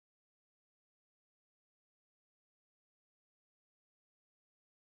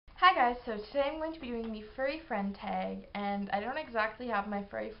Hi guys, so today I'm going to be doing the Furry Friend Tag, and I don't exactly have my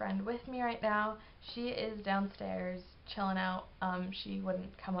furry friend with me right now. She is downstairs chilling out. She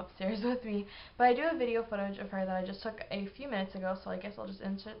wouldn't come upstairs with me, but I do have video footage of her that I just took a few minutes ago, so I guess I'll just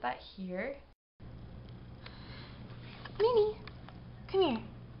insert that here. Minnie, come here.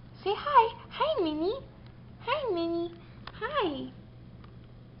 Say hi. Hi, Minnie. Hi, Minnie. Hi.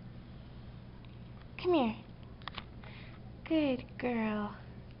 Come here. Good girl.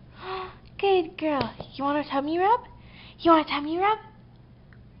 Good girl. You want a tummy rub? You want a tummy rub?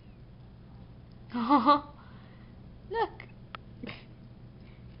 Look.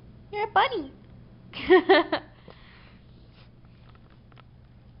 You're a bunny.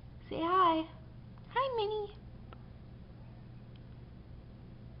 Say hi. Hi, Minnie.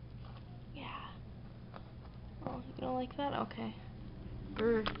 Yeah. Oh, you don't like that? Okay.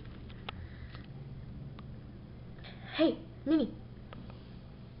 Brr. Hey, Minnie.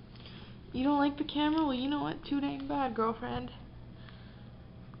 You don't like the camera? Well, you know what? Too dang bad, girlfriend.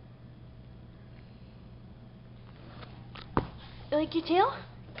 You like your tail?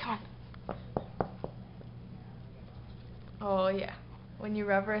 Come on. Oh, yeah. When you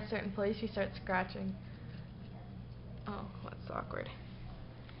rub her a certain place, she starts scratching. Oh, that's awkward.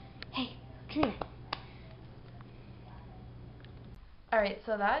 Hey, come here. Alright,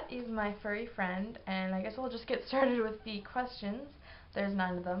 so that is my furry friend, and I guess we'll just get started with the questions. There's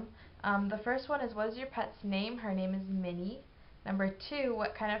 9 of them. The first one is, what is your pet's name? Her name is Minnie. Number 2,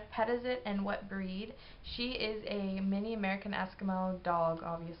 what kind of pet is it and what breed? She is a mini American Eskimo dog,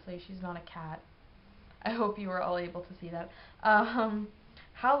 obviously. She's not a cat. I hope you were all able to see that.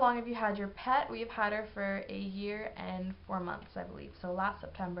 How long have you had your pet? We've had her for a year and 4 months, I believe. So last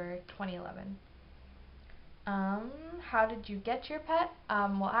September 2011. How did you get your pet?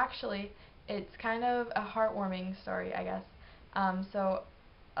 Well, actually, it's kind of a heartwarming story, I guess. So,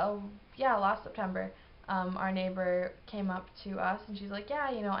 yeah, last September, our neighbor came up to us and she's like, yeah,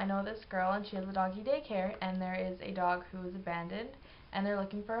 I know this girl and she has a doggy daycare and there is a dog who is abandoned and they're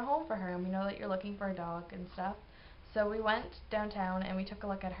looking for a home for her and we know that you're looking for a dog and stuff. So we went downtown and we took a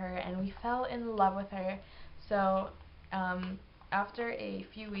look at her and we fell in love with her. So, after a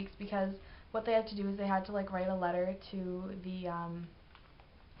few weeks, because what they had to do is they had to like write a letter to the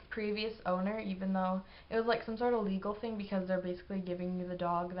previous owner, even though it was like some sort of legal thing because they're basically giving us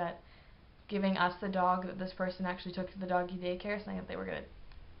the dog that this person actually took to the doggy daycare, saying that they were gonna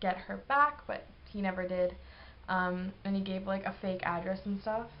get her back, but he never did. And he gave like a fake address and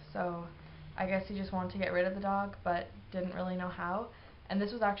stuff, so I guess he just wanted to get rid of the dog, but didn't really know how. And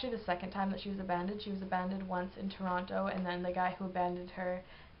this was actually the second time that she was abandoned. She was abandoned once in Toronto, and then the guy who abandoned her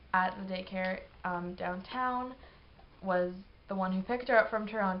at the daycare downtown was the one who picked her up from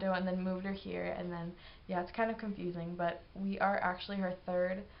Toronto and then moved her here. And then, yeah, it's kind of confusing, but we are actually her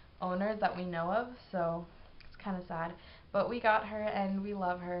third owner that we know of, so it's kind of sad. But we got her and we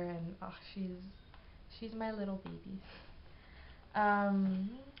love her, and oh, she's my little baby.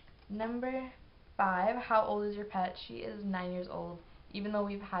 Number 5, how old is your pet? She is 9 years old, even though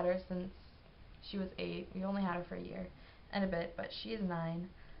we've had her since she was 8. We only had her for a year and a bit, but she is 9.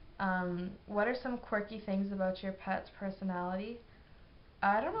 What are some quirky things about your pet's personality?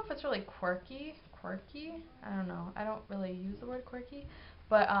 I don't know if it's really quirky. Quirky? I don't know. I don't really use the word quirky.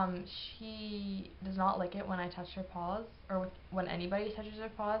 But she does not like it when I touch her paws, or when anybody touches her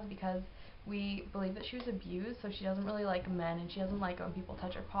paws, because we believe that she was abused, so she doesn't really like men, and she doesn't like it when people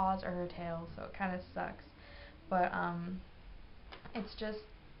touch her paws or her tail, so it kind of sucks. But it's just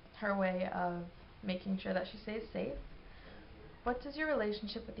her way of making sure that she stays safe. What does your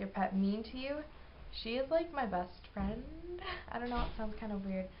relationship with your pet mean to you? She is like my best friend. I don't know, it sounds kind of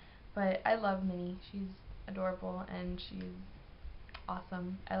weird, but I love Minnie. She's adorable and she's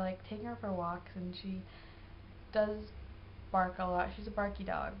awesome. I like taking her for walks and she does bark a lot. She's a barky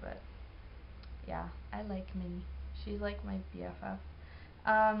dog, but yeah, I like Minnie. She's like my BFF.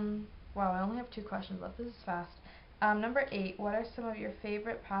 Wow, I only have 2 questions left. This is fast. Number 8, what are some of your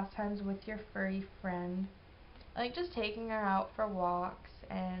favorite pastimes with your furry friend? I like just taking her out for walks,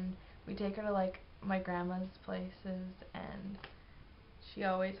 and we take her to like my grandma's places, and she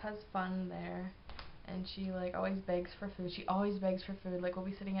always has fun there, and she like always begs for food. She always begs for food. Like we'll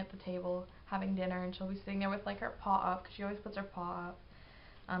be sitting at the table having dinner, and she'll be sitting there with like her paw up, because she always puts her paw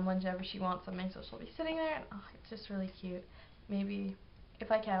up whenever she wants something. So she'll be sitting there, and oh, it's just really cute. Maybe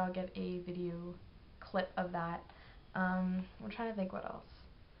if I can, I'll get a video clip of that. I'm trying to think what else.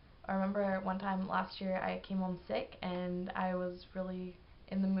 I remember one time last year I came home sick and I was really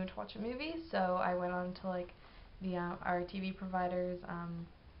in the mood to watch a movie, so I went on to like the our TV provider's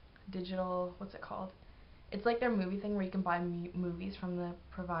digital, what's it called? It's like their movie thing where you can buy movies from the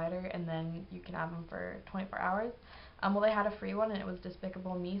provider and then you can have them for 24 hours. Well, they had a free one and it was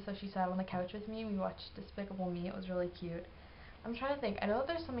Despicable Me, so she sat on the couch with me and we watched Despicable Me. It was really cute. I'm trying to think. I know that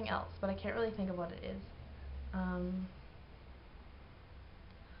there's something else, but I can't really think of what it is.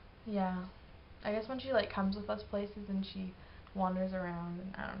 Yeah. I guess when she like comes with us places and she wanders around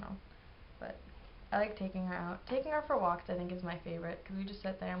and I don't know. But I like taking her out. Taking her for walks I think is my favorite because we just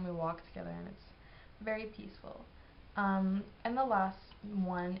sit there and we walk together and it's very peaceful. And the last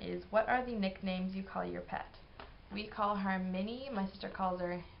one is, what are the nicknames you call your pet? We call her Minnie. My sister calls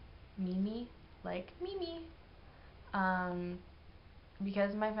her Mimi, like Mimi.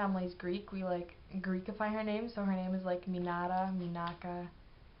 Because my family's Greek, we like Greekify her name, so her name is like Minata, Minaka,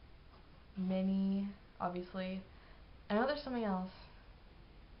 Minnie, obviously. I know there's something else.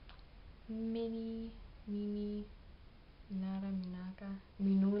 Minnie, Mimi, Minata, Minaka,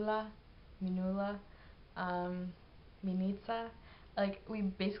 Minula, Minula, Minitsa. Like, we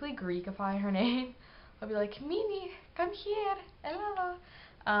basically Greekify her name. I'll be like, Minnie, come here, hello.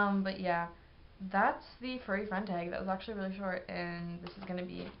 But yeah, that's the furry friend tag. That was actually really short, and this is going to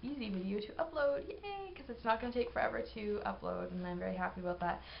be an easy video to upload, yay, because it's not going to take forever to upload, and I'm very happy about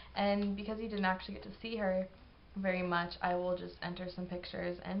that. And because you didn't actually get to see her very much, I will just enter some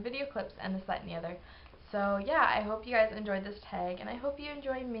pictures and video clips and this, that, and the other. So yeah, I hope you guys enjoyed this tag, and I hope you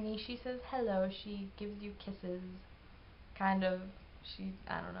enjoy Minnie. She says hello, she gives you kisses, kind of.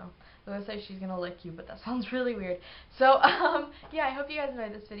 I don't know. I was going to say she's going to lick you, but that sounds really weird. So, yeah, I hope you guys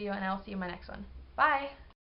enjoyed this video, and I will see you in my next one. Bye!